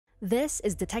This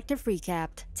is Detective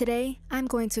Recapped. Today, I'm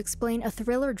going to explain a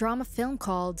thriller drama film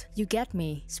called You Get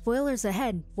Me. Spoilers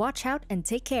ahead, watch out and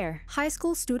take care. High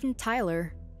school student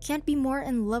Tyler can't be more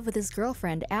in love with his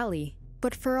girlfriend, Allie.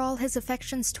 But for all his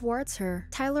affections towards her,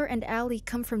 Tyler and Allie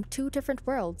come from two different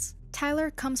worlds.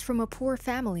 Tyler comes from a poor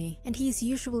family, and he's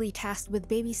usually tasked with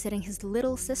babysitting his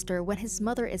little sister when his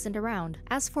mother isn't around.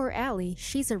 As for Allie,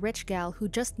 she's a rich gal who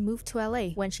just moved to LA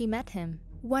when she met him.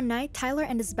 One night, Tyler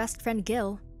and his best friend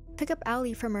Gil pick up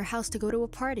Allie from her house to go to a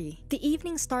party. The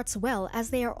evening starts well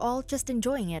as they are all just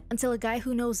enjoying it until a guy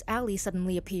who knows Allie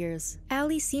suddenly appears.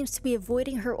 Allie seems to be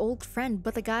avoiding her old friend,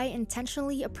 but the guy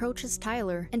intentionally approaches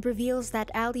Tyler and reveals that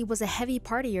Allie was a heavy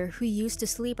partier who used to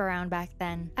sleep around back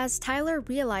then. As Tyler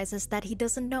realizes that he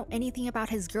doesn't know anything about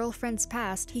his girlfriend's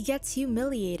past, he gets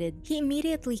humiliated. He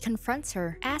immediately confronts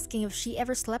her, asking if she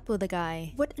ever slept with a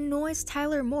guy. What annoys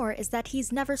Tyler more is that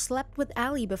he's never slept with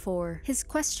Allie before. His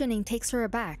questioning takes her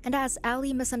aback, and as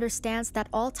Allie misunderstands that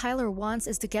all Tyler wants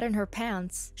is to get in her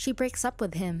pants, she breaks up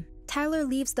with him. Tyler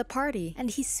leaves the party, and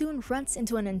he soon runs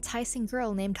into an enticing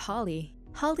girl named Holly.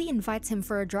 Holly invites him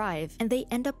for a drive, and they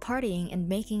end up partying and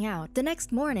making out. The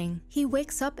next morning, he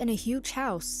wakes up in a huge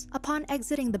house. Upon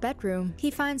exiting the bedroom,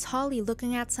 he finds Holly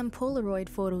looking at some Polaroid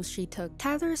photos she took.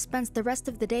 Tyler spends the rest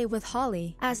of the day with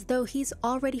Holly, as though he's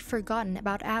already forgotten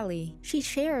about Allie. She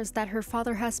shares that her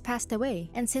father has passed away,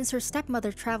 and since her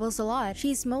stepmother travels a lot,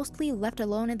 she's mostly left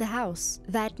alone in the house.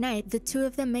 That night, the two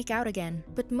of them make out again,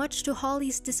 but much to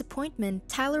Holly's disappointment,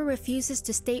 Tyler refuses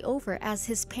to stay over as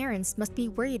his parents must be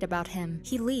worried about him.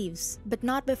 He leaves, but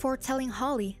not before telling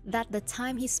Holly that the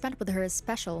time he spent with her is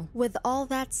special. With all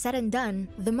that said and done,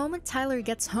 the moment Tyler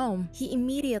gets home, he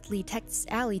immediately texts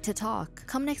Allie to talk.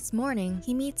 Come next morning,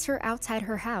 he meets her outside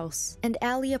her house, and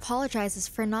Allie apologizes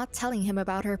for not telling him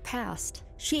about her past.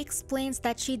 She explains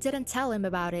that she didn't tell him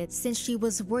about it since she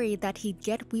was worried that he'd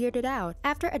get weirded out.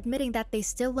 After admitting that they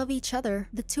still love each other,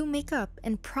 the two make up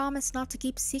and promise not to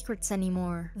keep secrets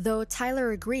anymore. Though Tyler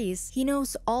agrees, he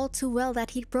knows all too well that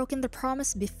he'd broken the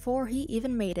promise before he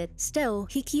even made it. Still,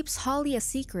 he keeps Holly a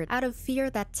secret out of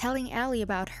fear that telling Allie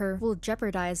about her will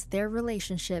jeopardize their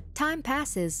relationship. Time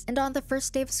passes, and on the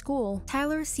first day of school,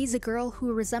 Tyler sees a girl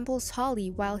who resembles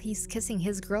Holly while he's kissing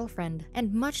his girlfriend.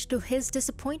 And much to his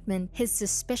disappointment,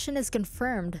 his suspicion is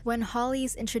confirmed when Holly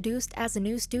is introduced as a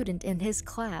new student in his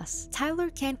class. Tyler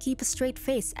can't keep a straight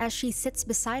face as she sits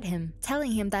beside him,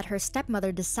 telling him that her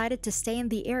stepmother decided to stay in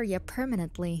the area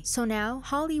permanently. So now,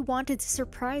 Holly wanted to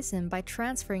surprise him by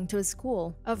transferring to his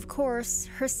school. Of course,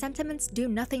 her sentiments do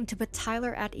nothing to put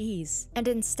Tyler at ease, and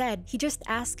instead, he just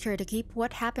asks her to keep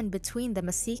what happened between them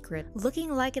a secret.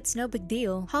 Looking like it's no big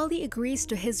deal, Holly agrees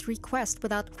to his request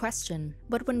without question.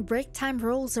 But when break time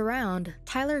rolls around,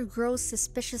 Tyler grows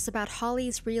suspicious about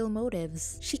Holly's real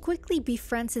motives. She quickly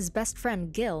befriends his best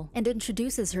friend Gil and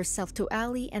introduces herself to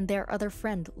Allie and their other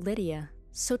friend Lydia.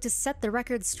 So to set the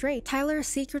record straight, Tyler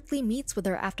secretly meets with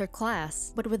her after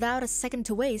class, but without a second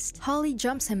to waste, Holly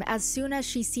jumps him as soon as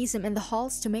she sees him in the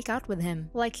halls to make out with him,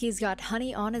 like he's got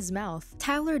honey on his mouth.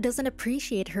 Tyler doesn't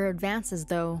appreciate her advances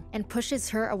though, and pushes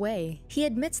her away. He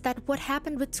admits that what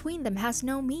happened between them has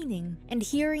no meaning, and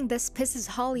hearing this pisses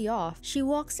Holly off. She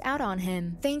walks out on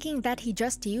him, thinking that he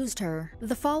just used her.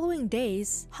 The following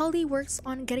days, Holly works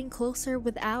on getting closer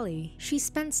with Allie. She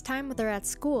spends time with her at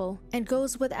school, and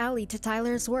goes with Allie to Tyler's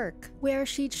work, where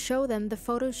she'd show them the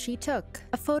photos she took.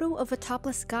 A photo of a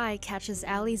topless guy catches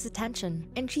Allie's attention,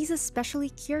 and she's especially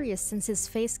curious since his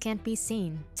face can't be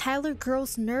seen. Tyler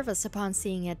grows nervous upon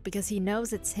seeing it because he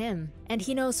knows it's him, and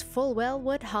he knows full well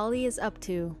what Holly is up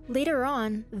to. Later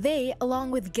on, they,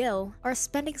 along with Gil, are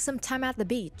spending some time at the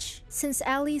beach. Since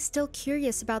Allie's still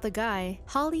curious about the guy,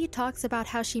 Holly talks about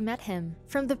how she met him,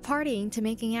 from the partying to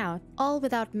making out, all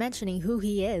without mentioning who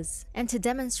he is. And to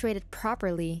demonstrate it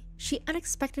properly, she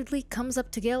unexpectedly comes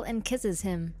up to Gil and kisses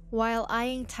him, while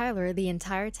eyeing Tyler the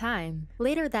entire time.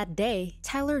 Later that day,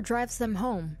 Tyler drives them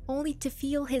home, only to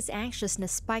feel his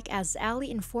anxiousness spike as Allie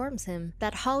informs him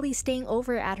that Holly's staying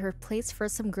over at her place for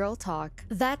some girl talk.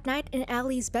 That night in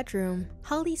Allie's bedroom,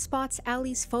 Holly spots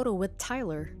Allie's photo with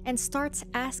Tyler and starts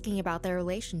asking about their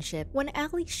relationship. When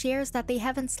Allie shares that they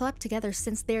haven't slept together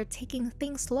since they're taking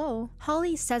things slow,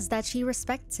 Holly says that she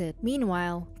respects it.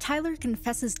 Meanwhile, Tyler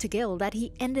confesses to Gil that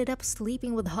he ended up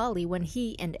sleeping with Holly when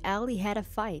he and Allie had a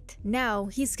fight. Now,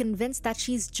 he's convinced that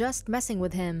she's just messing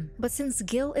with him, but since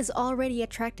Gil is already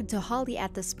attracted to Holly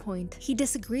at this point, he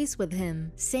disagrees with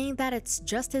him, saying that it's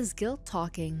just his guilt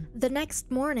talking. The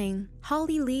next morning,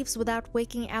 Holly leaves without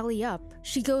waking Allie up.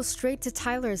 She goes straight to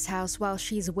Tyler's house while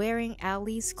she's wearing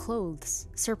Allie's clothes,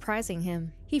 surprising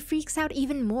him. He freaks out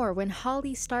even more when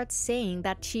Holly starts saying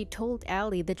that she told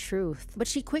Allie the truth, but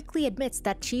she quickly admits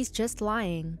that she's just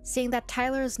lying, saying that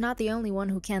Tyler is not the only one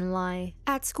who can lie.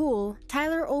 At school,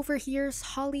 Tyler overhears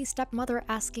Holly's stepmother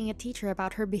asking a teacher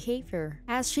about her behavior.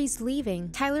 As she's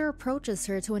leaving, Tyler approaches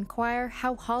her to inquire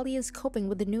how Holly is coping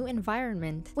with the new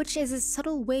environment, which is a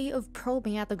subtle way of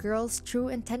probing at the girl's true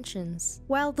intentions.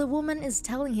 While the woman is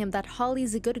telling him that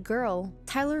Holly's a good girl,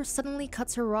 Tyler suddenly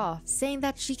cuts her off, saying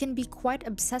that she can be quite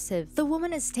obsessive. The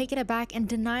woman is taken aback and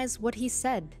denies what he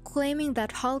said, claiming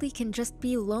that Holly can just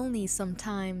be lonely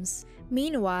sometimes.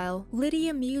 Meanwhile,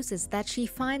 Lydia muses that she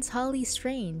finds Holly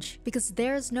strange because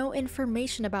there's no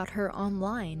information about her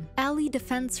online. Allie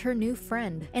defends her new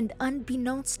friend, and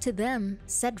unbeknownst to them,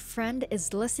 said friend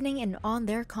is listening in on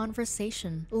their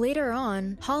conversation. Later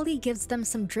on, Holly gives them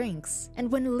some drinks, and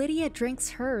when Lydia drinks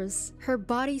hers, her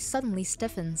body suddenly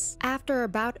stiffens. After a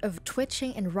bout of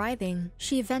twitching and writhing,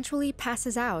 she eventually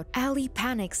passes out. Allie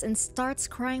panics and starts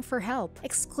crying for help,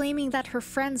 exclaiming that her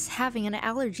friend's having an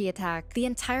allergy attack. The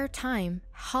entire time,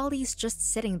 Holly's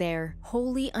just sitting there,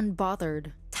 wholly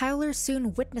unbothered. Tyler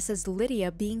soon witnesses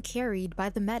Lydia being carried by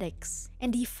the medics,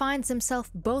 and he finds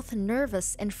himself both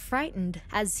nervous and frightened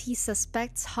as he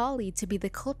suspects Holly to be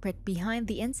the culprit behind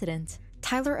the incident.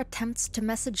 Tyler attempts to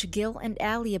message Gil and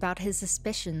Allie about his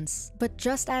suspicions, but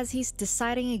just as he's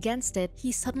deciding against it,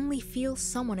 he suddenly feels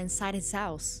someone inside his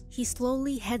house. He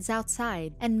slowly heads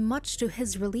outside, and much to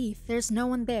his relief, there's no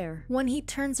one there. When he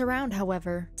turns around,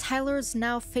 however, Tyler's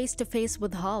now face to face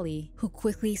with Holly, who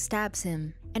quickly stabs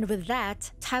him. And with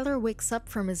that, Tyler wakes up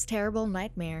from his terrible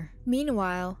nightmare.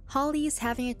 Meanwhile, Holly is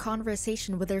having a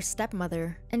conversation with her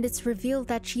stepmother, and it's revealed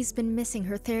that she's been missing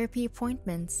her therapy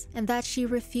appointments and that she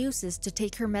refuses to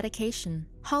take her medication.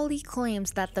 Holly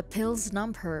claims that the pills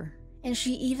numb her, and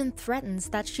she even threatens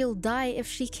that she'll die if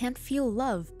she can't feel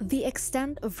love. The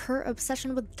extent of her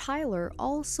obsession with Tyler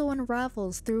also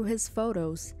unravels through his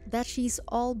photos, that she's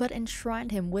all but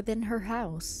enshrined him within her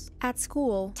house. At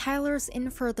school, Tyler's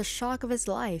in for the shock of his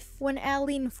life when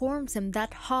Allie informs him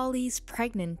that Holly's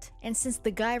pregnant, and since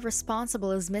the guy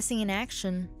responsible is missing in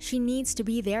action, she needs to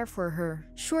be there for her.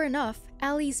 Sure enough,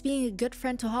 Allie's being a good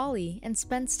friend to Holly and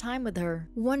spends time with her.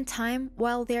 One time,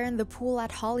 while they're in the pool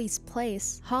at Holly's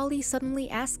place, Holly suddenly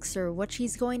asks her what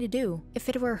she's going to do if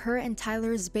it were her and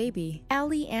Tyler's baby.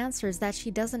 Allie answers that she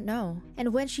doesn't know,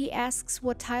 and when she asks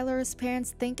what Tyler's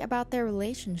parents think about their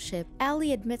relationship,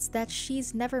 Allie admits that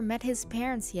she's never met his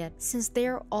parents yet since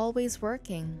they're always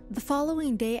working. The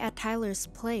following day at Tyler's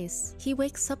place, he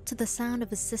wakes up to the sound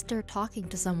of his sister talking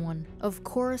to someone. Of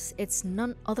course, it's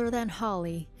none other than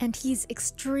Holly, and he's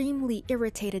extremely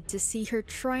irritated to see her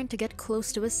trying to get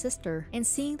close to his sister, and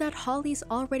seeing that Holly's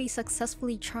already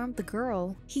successfully charmed the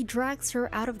girl, he drags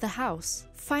her out of the house.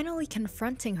 Finally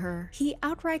confronting her, he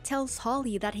outright tells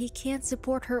Holly that he can't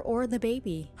support her or the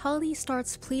baby. Holly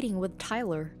starts pleading with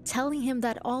Tyler, telling him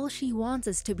that all she wants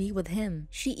is to be with him.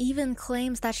 She even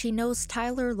claims that she knows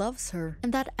Tyler loves her,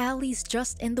 and that Allie's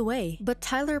just in the way. But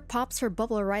Tyler pops her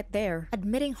bubble right there,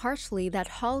 admitting harshly that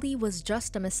Holly was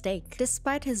just a mistake.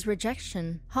 Despite his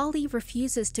rejection, Holly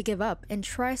refuses to give up and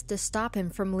tries to stop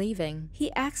him from leaving.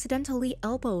 He accidentally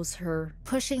elbows her,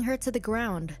 pushing her to the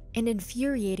ground and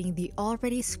infuriating the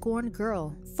already scorned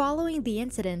girl. Following the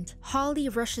incident, Holly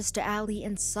rushes to Allie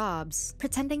and sobs,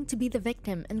 pretending to be the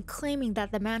victim and claiming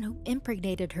that the man who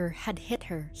impregnated her had hit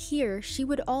her. Here, she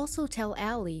would also tell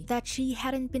Allie that she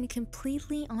hadn't been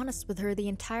completely honest with her the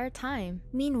entire time.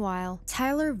 Meanwhile,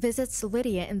 Tyler visits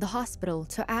Lydia in the hospital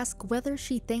to ask whether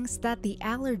she thinks that the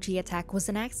allergy attack was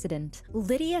an accident.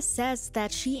 Lydia says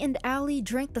that she and Allie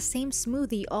drank the same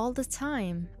smoothie all the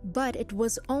time, but it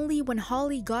was only when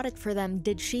Holly got it for them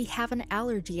did she have an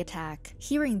allergy attack.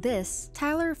 Hearing this,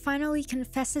 Tyler finally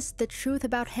confesses the truth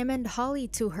about him and Holly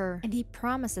to her, and he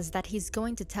promises that he's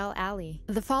going to tell Allie.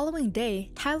 The following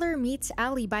day, Tyler meets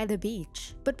Allie by the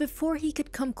beach, but before he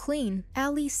could come clean,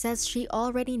 Allie says she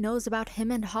already knows about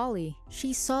him and Holly.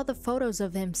 She saw the photos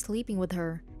of him sleeping with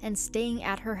her and staying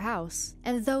at her house.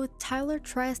 And though Tyler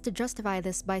tries to justify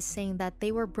this by saying that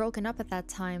they were broken up at that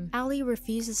time, Allie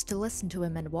refuses to listen to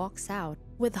him and walks out.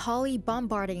 With Holly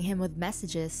bombarding him with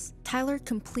messages, Tyler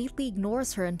completely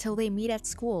ignores her until they meet at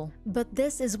school. But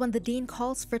this is when the dean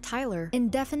calls for Tyler,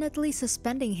 indefinitely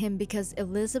suspending him because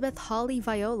Elizabeth Holly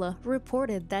Viola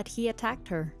reported that he attacked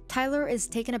her. Tyler is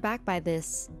taken aback by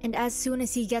this, and as soon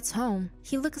as he gets home,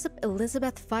 he looks up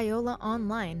Elizabeth Viola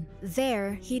online.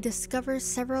 There, he discovers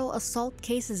several assault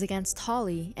cases against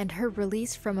Holly and her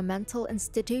release from a mental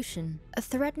institution. A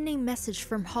threatening message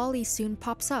from Holly soon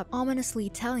pops up, ominously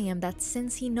telling him that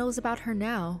since he knows about her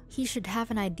now, he should have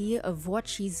an idea of what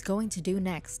she's going to do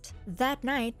next. That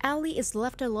night, Allie is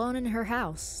left alone in her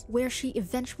house, where she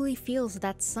eventually feels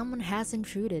that someone has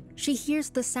intruded. She hears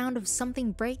the sound of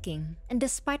something breaking, and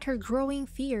despite her growing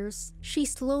fears, she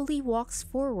slowly walks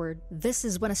forward. This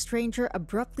is when a stranger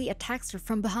abruptly attacks her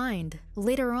from behind.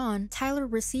 Later on, Tyler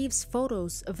receives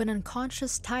photos of an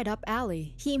unconscious tied-up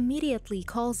Allie. He immediately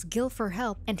calls Gil for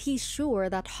help, and he's sure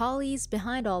that Holly's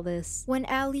behind all this. When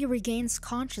Allie regains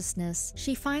consciousness,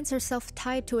 she finds herself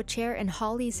tied to a chair in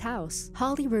Holly's house.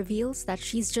 Holly reveals that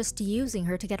she's just using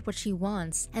her to get what she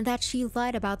wants, and that she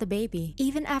lied about the baby.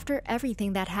 Even after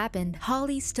everything that happened,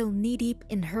 Holly's still knee-deep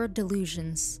in her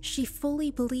delusions. She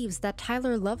fully believes that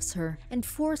Tyler loves her, and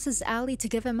forces Allie to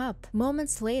give him up.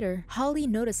 Moments later, Holly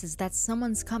notices that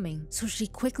someone's coming, so she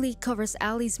quickly covers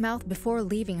Allie's mouth before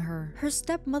leaving her. Her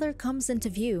stepmother comes into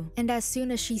view, and as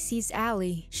soon as she sees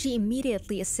Allie, she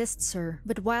immediately assists her.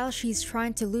 But while she's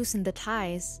trying to loosen the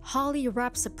ties, Holly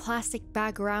wraps a plastic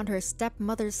bag around her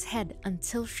stepmother's head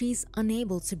until she's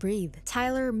unable to breathe.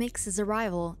 Tyler makes his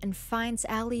arrival and finds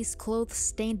Allie's clothes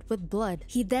stained with blood.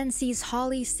 He then sees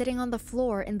Holly sitting on the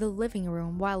floor in the living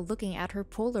room while looking at her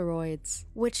Polaroids,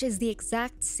 which is the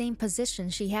exact same position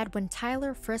she had when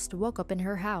Tyler first woke up in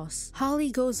her house.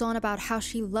 Holly goes on about how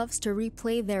she loves to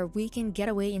replay their weekend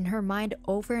getaway in her mind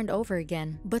over and over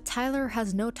again, but Tyler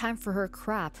has no time for her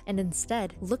crap and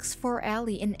instead looks for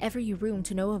Allie in every room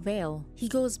to no avail. He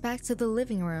goes back to the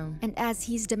living room, and as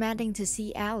he's demanding to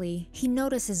see Allie, he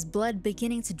notices blood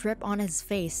beginning to drip on his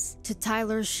face. To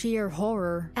Tyler's sheer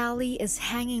horror, Allie is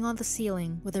hanging on the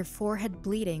ceiling with her forehead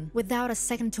bleeding. Without a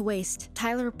second to waste,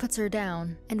 Tyler puts her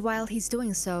down, and while he's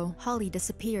doing so, Holly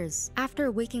disappears.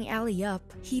 After waking Allie up,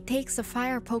 he takes a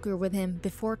fire poker with him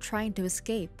before trying to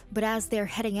escape. But as they're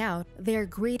heading out, they're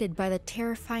greeted by the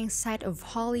terrifying sight of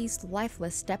Holly's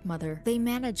lifeless stepmother. They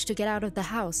manage to get out of the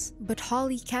house, but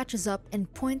Holly catches up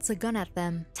and points a gun at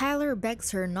them. Tyler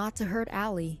begs her not to hurt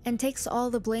Allie, and takes all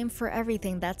the blame for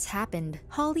everything that's happened.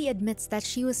 Holly admits that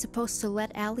she was supposed to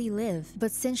let Allie live,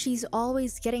 but since she's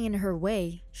always getting in her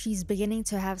way, she's beginning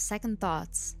to have second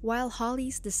thoughts. While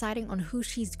Holly's deciding on who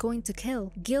she's going to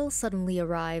kill, Gil suddenly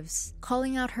arrives,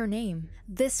 calling out her name.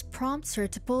 This prompts her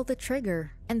to pull the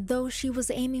trigger, and though she was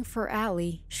aiming for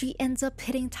Allie, she ends up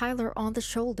hitting Tyler on the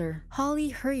shoulder. Holly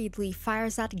hurriedly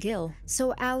fires at Gil,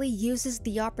 so Allie uses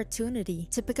the opportunity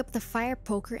to pick up the fire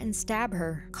poker and stab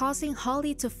her, causing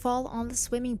Holly to fall on the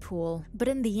swimming pool. But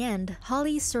in the end,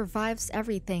 Holly survives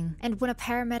everything, and when a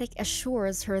paramedic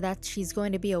assures her that she's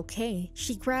going to be okay,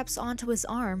 she grabs onto his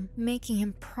arm, making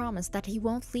him promise that he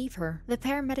won't leave her. The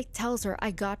paramedic tells her,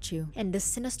 "I got you," and a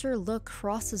sinister look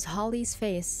crosses Holly's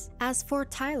face. As for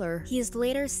Tyler, he is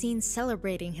later seen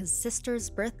celebrating his sister's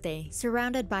birthday,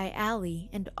 surrounded by Allie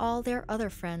and all their other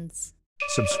friends.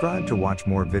 Subscribe to watch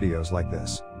more videos like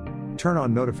this. Turn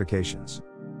on notifications.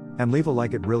 And leave a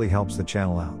like, it really helps the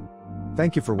channel out.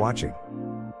 Thank you for watching.